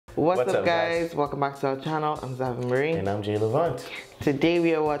What's up guys? Welcome back to our channel. I'm Xavé Marie. And I'm J.Levant. Today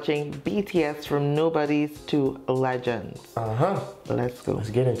we are watching BTS from Nobodies to Legends. Let's go. Let's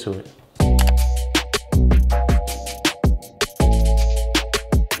get into it.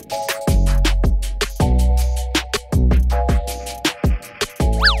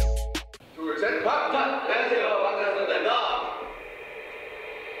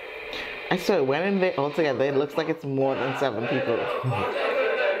 I swear, when they're all together, it looks like it's more than 7 people.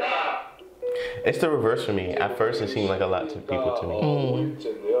 It's the reverse for me. At first, it seemed like a lot of people to me.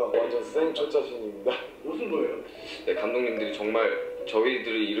 무슨 거예요? 네, 감독님들이 정말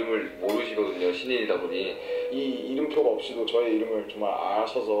저희들의 이름을 모르시거든요. 신인이다 보니 이 이름표가 없이도 저의 이름을 정말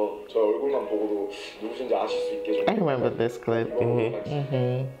아셔서 저 얼굴만 보고도 누구신지 아실 수 있게 좀. I remember this clip.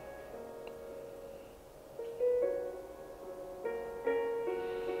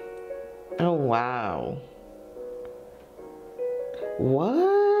 Oh wow.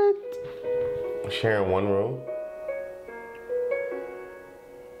 What? Sharing one room?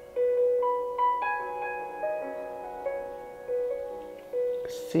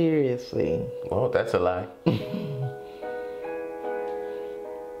 Seriously. Well, that's a lie.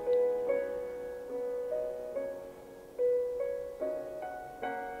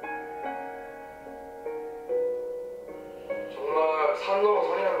 정말 산 넘어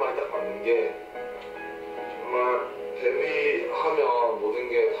산이라는 말이 딱 맞는 게 정말 데뷔하면 모든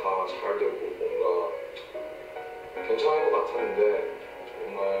게 다 잘 되고 뭔가 괜찮을 것 같았는데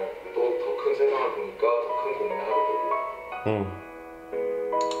정말 또 더 큰 세상을 보니까 더 큰 고민을 하게 되고.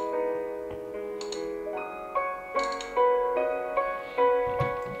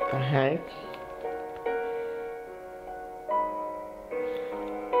 The heck?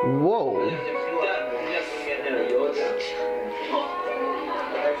 Whoa.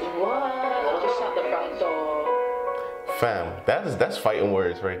 Fam, that's fighting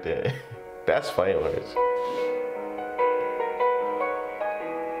words right there. That's fighting words.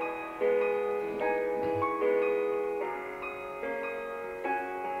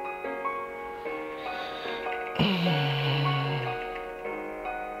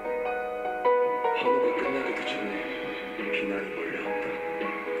 한국이 끝나기도 전에 비난이 몰려온다.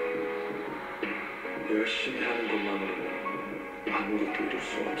 열심히 하는 것만으로는 아무것도 이룰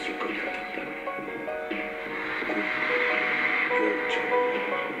수 없을 것 같았다. 꿈, 열정,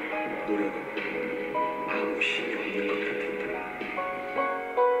 노력은 아무 힘이 없는 것 같았다.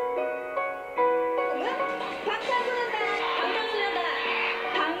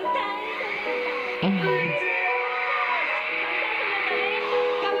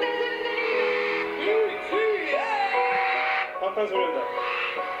 방탄소년단.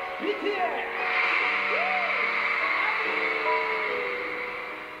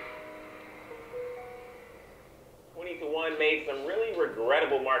 Made some really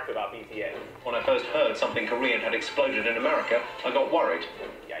regrettable marks about BTS. When I first heard something Korean had exploded in America, I got worried.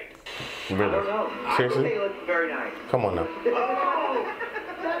 Yikes. Really? I don't know. Seriously? I think they look very nice. Come on now. Oh,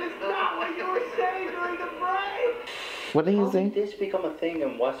 that is not what you were saying during the break. What did he say? How did this become a thing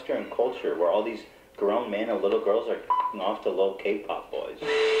in Western culture where all these grown men and little girls are off to little K-pop boys?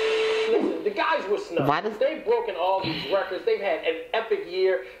 Listen, the guys were snubbed. They've broken all these records. They've had an epic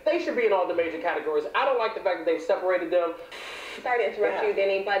year. They should be in all the major categories. I don't like the fact that they've separated them. Sorry to interrupt you,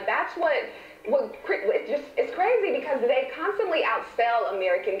 Denny, but that's it's crazy because they constantly outsell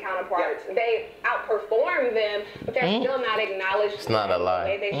American counterparts. They outperform them, but they're still not acknowledged. It's not a lie. The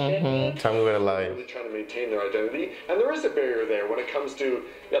way they should be. Tell me where the lie is. Really trying to maintain their identity, and there is a barrier there when it comes to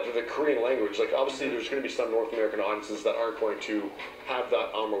the Korean language. Like obviously, there's going to be some North American audiences that aren't going to have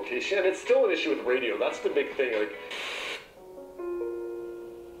that on rotation, and it's still an issue with radio. That's the big thing. Like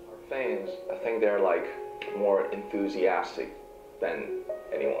our fans, I think they're like more enthusiastic than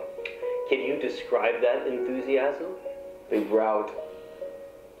anyone. Can you describe that enthusiasm? They brought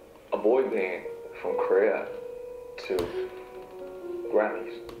a boy band from Korea to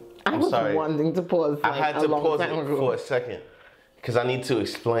Grammys. I was sorry. wanting to pause. I had to pause it for a second because I need to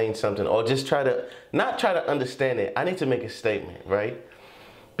explain something or just not try to understand it. I need to make a statement, right?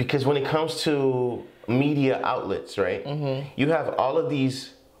 Because when it comes to media outlets, right, you have all of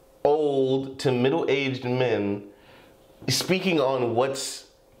these old to middle-aged men speaking on what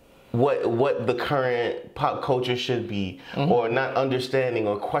the current pop culture should be, or not understanding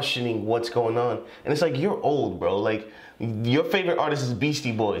or questioning what's going on. And it's like, you're old, bro. Like, your favorite artist is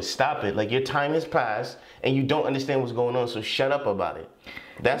Beastie Boys. Stop it. Like, your time has passed and you don't understand what's going on, so shut up about it.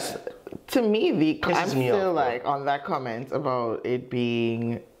 That's, to me, I'm still off, like on that comment about it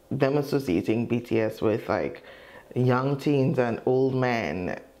being them associating BTS with like young teens and old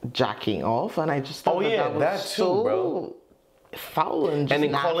men jacking off, and I just thought that was too, so bro. foul and just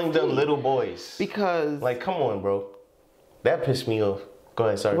then calling them little boys. Because like, come on, bro. That pissed me off. Go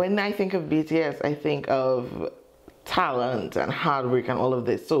ahead, sorry. When I think of BTS, I think of talent and hard work and all of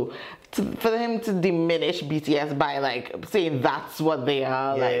this. So for him to diminish BTS by like saying that's what they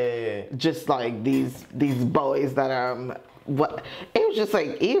are, just like these boys that are what, it was just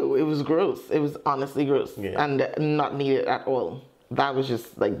like ew. It was gross. It was honestly gross and not needed at all. That was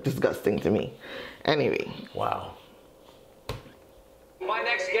just like disgusting to me. Anyway. Wow. My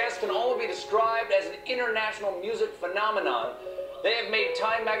next guest can only be described as an international music phenomenon. They have made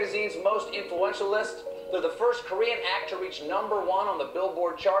Time Magazine's most influential list. They're the first Korean act to reach #1 on the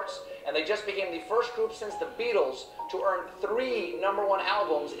Billboard charts, and they just became the first group since the Beatles to earn 3 #1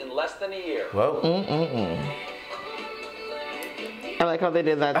 albums in less than a year. Whoa. I like how they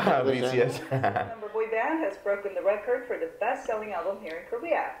did that. BTS. Number boy band has broken the record for the best-selling album here in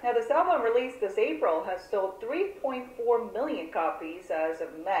Korea. Now, this album released this April has sold 3.4 million copies as of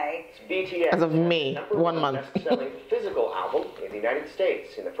May. BTS as of May, 1 month. Best-selling physical album in the United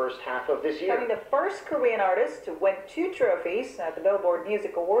States in the first half of this year. Becoming the first Korean artist to win 2 trophies at the Billboard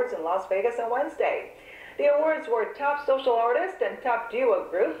Music Awards in Las Vegas on Wednesday. The awards were Top Social Artist and Top Duo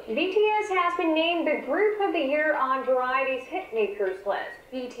Group. BTS has been named the Group of the Year on Variety's Hitmakers list.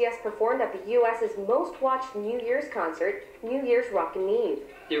 BTS performed at the U.S.'s most watched New Year's concert, New Year's Rockin' Eve.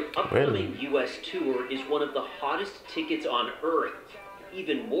 Their upcoming U.S. tour is one of the hottest tickets on Earth.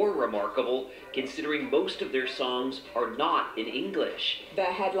 Even more remarkable, considering most of their songs are not in English.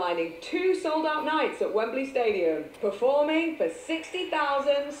 They're headlining 2 sold-out nights at Wembley Stadium, performing for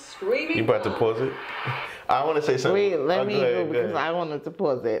 60,000 screaming You about to pause it? I want to say something. Wait, let me go because ahead. I wanted to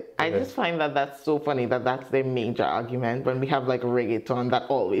pause it. I just find that that's so funny that that's their major argument when we have like reggaeton that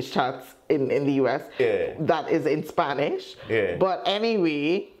always charts in the US. That is in Spanish. But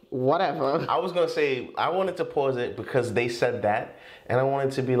anyway, whatever. I was going to say, I wanted to pause it because they said that. And I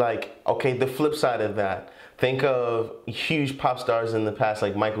wanted to be like, okay, the flip side of that. Think of huge pop stars in the past,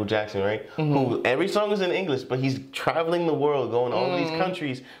 like Michael Jackson, right? Who every song is in English, but he's traveling the world, going to all these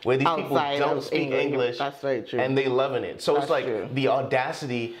countries where these people don't speak English. That's very true. And they loving it. So it's like the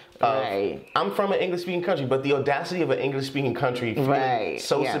audacity of, I'm from an English-speaking country, but the audacity of an English-speaking country feeling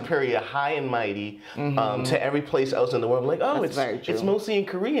so superior, high and mighty to every place else in the world. Like, oh, it's mostly in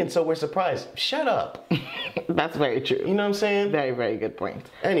Korean, so we're surprised. Shut up. That's very true. You know what I'm saying? Very, very good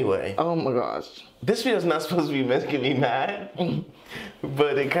point. Anyway. Oh my gosh. This video's not supposed to be making me mad,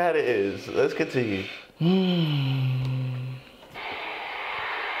 but it kind of is. Let's continue.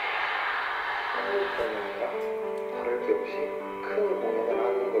 다를 게 없이 큰 공연을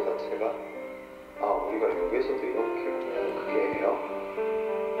하는 것 자체가 우리가 여기서도 이렇게 공연을 크게 해요?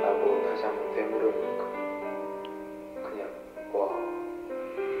 라고 다시 한번 되물어보니까 그냥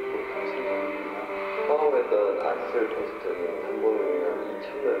그렇게 생각했구나. 처음 했던 아트셀 콘서트는 한 번은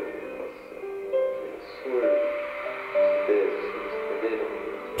 2,000명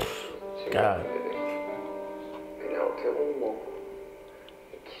그냥 어떻게 보면 뭐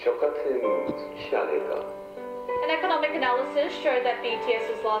기적 같은 수치 아닐까. An economic analysis showed that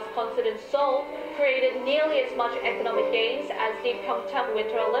BTS's last concert in Seoul created nearly as much economic gains as the Pyeongchang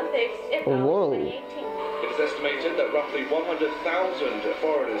Winter Olympics in 2018. It is estimated that roughly 100,000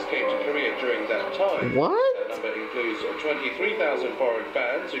 foreigners came to Korea during that time. What? That number includes 23,000 foreign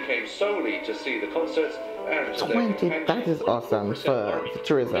fans who came solely to see the concerts and to 20, that is awesome for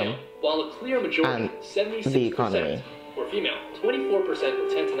tourism. While a clear majority, 76%, were female, 24% were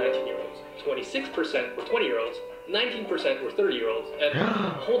 10 to 19-year-olds, 26% were 20-year-olds, 19% were 30-year-olds, and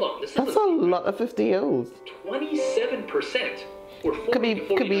hold on, this that's a lot of 50-year-olds. 27% were 40 to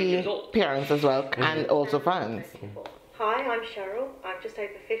 49 years old. Parents as well, and also fans. Hi, I'm Cheryl. I'm just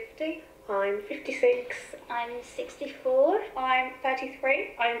over 50. I'm 56. I'm 64. I'm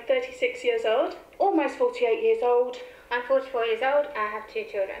 33. I'm 36 years old. Almost 48 years old. I'm 44 years old. I have 2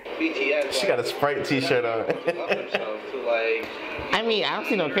 children. BTS. She got a Sprite t-shirt on. I mean, I don't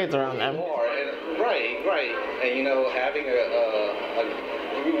see no kids around them. Right. And you know, having a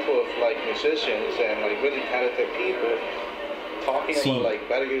group of like musicians and like really talented people talking about like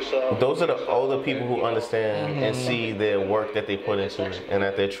better yourself. Those are the older people who understand and see their work that they put into it and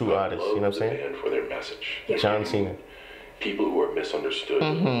that they're true artists. You know what I'm saying? For their message. John Cena. People who are misunderstood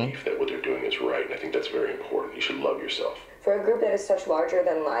and believe that what they're doing is right, and I think that's very important. You should love yourself. For a group that is such larger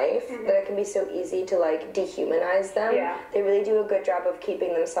than life, that it can be so easy to like dehumanize them. They really do a good job of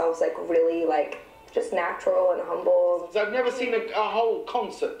keeping themselves like really like just natural and humble. I've never seen a whole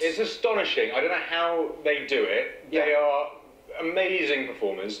concert. It's astonishing. I don't know how they do it. They are amazing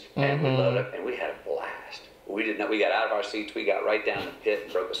performers. And we loaded up and we had a blast. We did not. We got out of our seats. We got right down the pit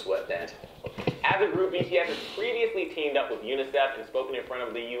and broke a sweat dancing. As a group, BTS has previously teamed up with UNICEF and spoken in front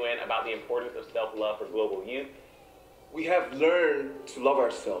of the UN about the importance of self-love for global youth. We have learned to love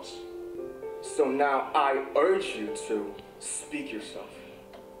ourselves. So now I urge you to speak yourself.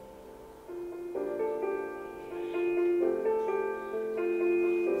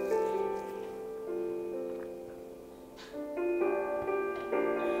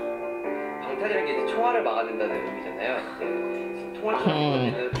 방탄이라는 게 이제 총알을 막아낸다는 의미잖아요. 총알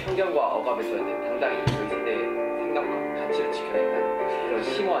쏘는 편견과 억압에서 이제 당당히 자신의 생각과 가치를 지켜야 한다는 그런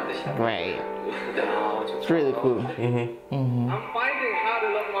심오한 뜻이다. Right. It's really cool. I'm finding how to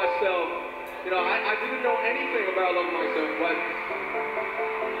love myself. You know, I didn't know anything about loving myself, but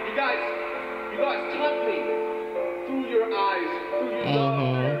you guys taught me through your eyes, through your love,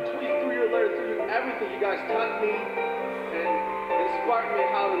 through your letters, through everything. You guys taught me and inspired me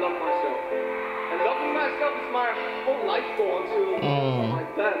how to love myself. And loving myself is my whole life goal until my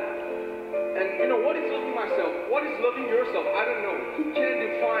death. And you know, what is loving myself? What is loving yourself? I don't know. Who can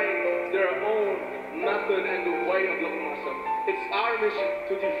define their own method and the way of loving myself? It's our mission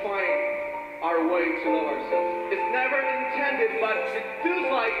to define our way to love ourselves. It's never intended, but it feels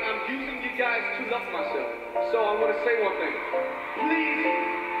like I'm using you guys to love myself. So I'm gonna say one thing. Please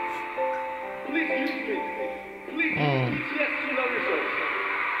use me. Please use BTS to love yourself.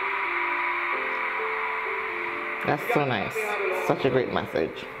 That's so nice. Such a great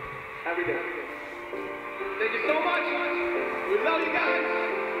message. Every day. Thank you so much. We love you guys.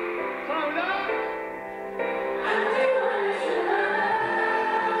 Time love.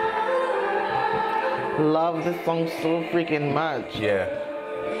 Love this song so freaking much. Yeah.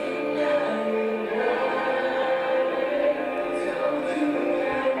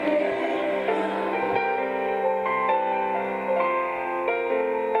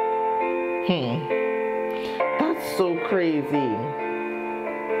 That's so crazy.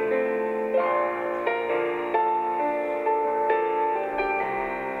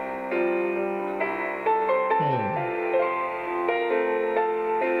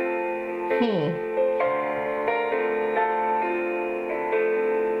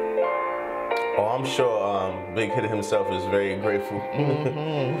 Oh, I'm sure Big Hit himself is very grateful.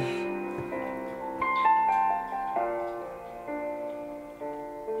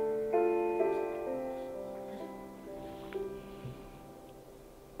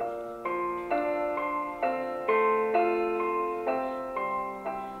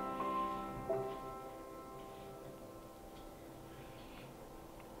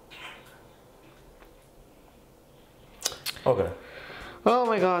 Okay. Oh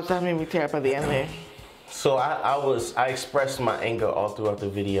my gosh, that made me tear up at the end there. So I expressed my anger all throughout the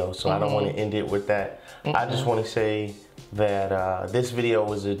video, so I don't want to end it with that. I just want to say that this video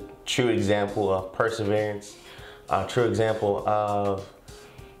was a true example of perseverance, a true example of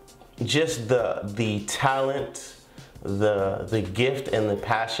just the talent, the gift and the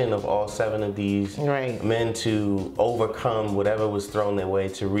passion of all 7 of these men to overcome whatever was thrown their way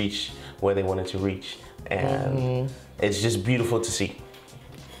to reach where they wanted to reach. And it's just beautiful to see.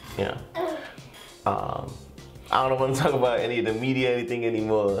 Yeah. I don't want to talk about any of the media, anything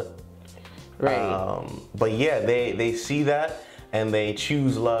anymore. Right. But yeah, they see that and they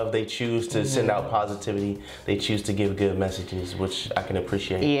choose love. They choose to send out positivity. They choose to give good messages, which I can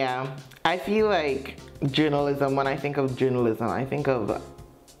appreciate. Yeah. I feel like journalism, when I think of journalism, I think of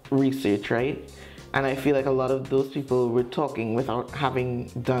research, right? And I feel like a lot of those people were talking without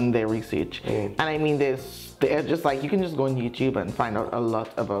having done their research. And I mean, they're just like, you can just go on YouTube and find out a lot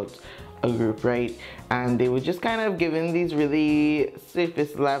about a group, right? And they were just kind of giving these really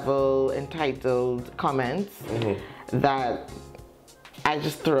surface level, entitled comments that I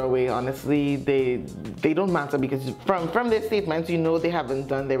just throw away, honestly. They don't matter, because from their statements, you know they haven't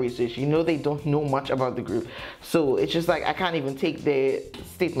done their research. You know they don't know much about the group. So it's just like, I can't even take their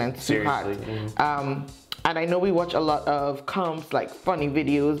statements too hard. And I know we watch a lot of comps, like funny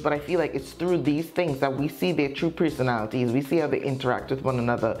videos, but I feel like it's through these things that we see their true personalities. We see how they interact with one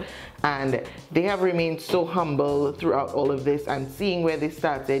another. And they have remained so humble throughout all of this, and seeing where they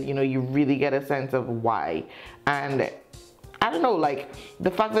started, you know, you really get a sense of why. And I don't know, like the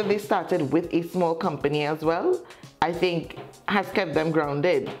fact that they started with a small company as well, I think has kept them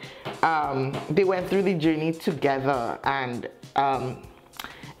grounded. They went through the journey together, and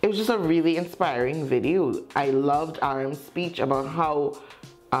it was just a really inspiring video. I loved RM's speech about how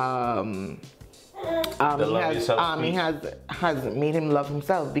he has made him love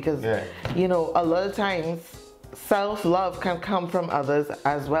himself, because you know, a lot of times self-love can come from others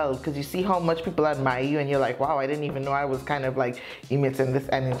as well, because you see how much people admire you and you're like, wow, I didn't even know I was kind of like emitting this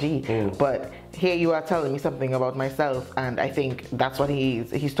energy. But here you are telling me something about myself, and I think that's what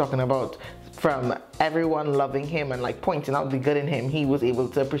he's talking about. from everyone loving him and like pointing out the good in him, he was able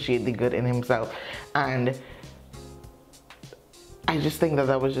to appreciate the good in himself. And I just think that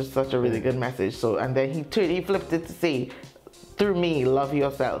that was just such a really good message. So, and then he flipped it to say, through me, love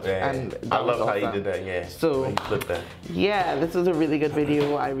yourself. Yeah, and I love how you did that. Yeah. So he flipped that. Yeah, this was a really good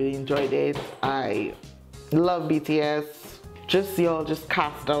video. I really enjoyed it. I love BTS. Just y'all just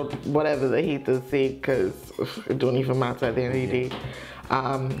cast out whatever the haters say, because it don't even matter at the end of the day.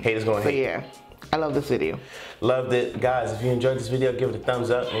 Haters gonna hate. Yeah, I love this video. Loved it. Guys, if you enjoyed this video, give it a thumbs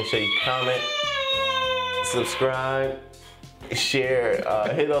up. Make sure you comment, subscribe, share,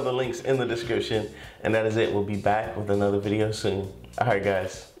 hit all the links in the description. And that is it. We'll be back with another video soon. All right,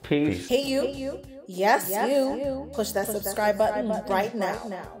 guys. Peace. Hey, you. Yes, you. Push that subscribe button right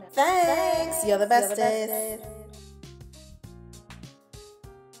now. Thanks. You're the bestest.